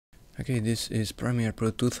Okay, this is Premiere Pro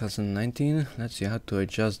 2019. Let's see how to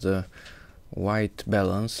adjust the white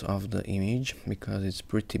balance of the image because it's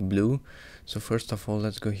pretty blue. So first of all,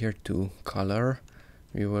 let's go here to color.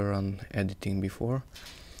 We were on editing before.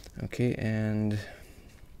 Okay, and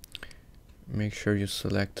make sure you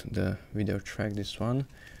select the video track, this one.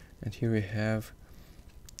 And here we have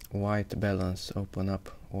white balance. Open up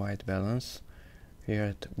white balance. Here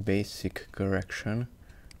at basic correction.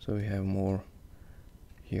 So we have more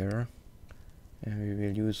here, and we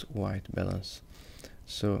will use white balance.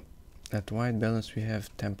 So at white balance we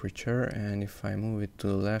have temperature, and if I move it to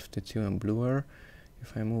the left it's even bluer.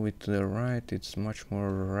 If I move it to the right it's much more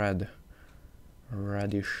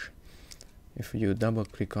reddish. If you double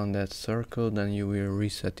click on that circle then you will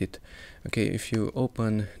reset it. Okay, if you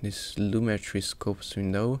open this Lumetri scopes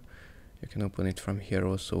window, you can open it from here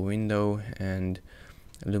also, window and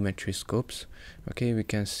Lumetri scopes. Okay, we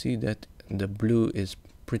can see that the blue is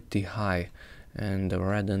pretty high and the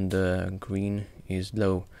red and the green is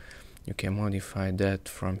low. You can modify that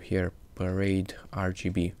from here, parade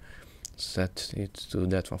RGB, set it to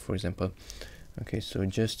that one for example. Okay, so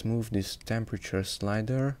just move this temperature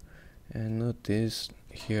slider and notice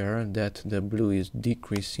here that the blue is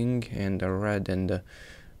decreasing and the red and the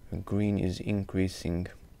green is increasing.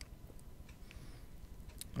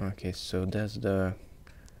 Okay, so that's the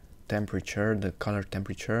temperature, the color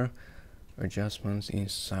temperature adjustments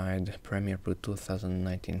inside Premiere Pro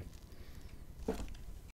 2019.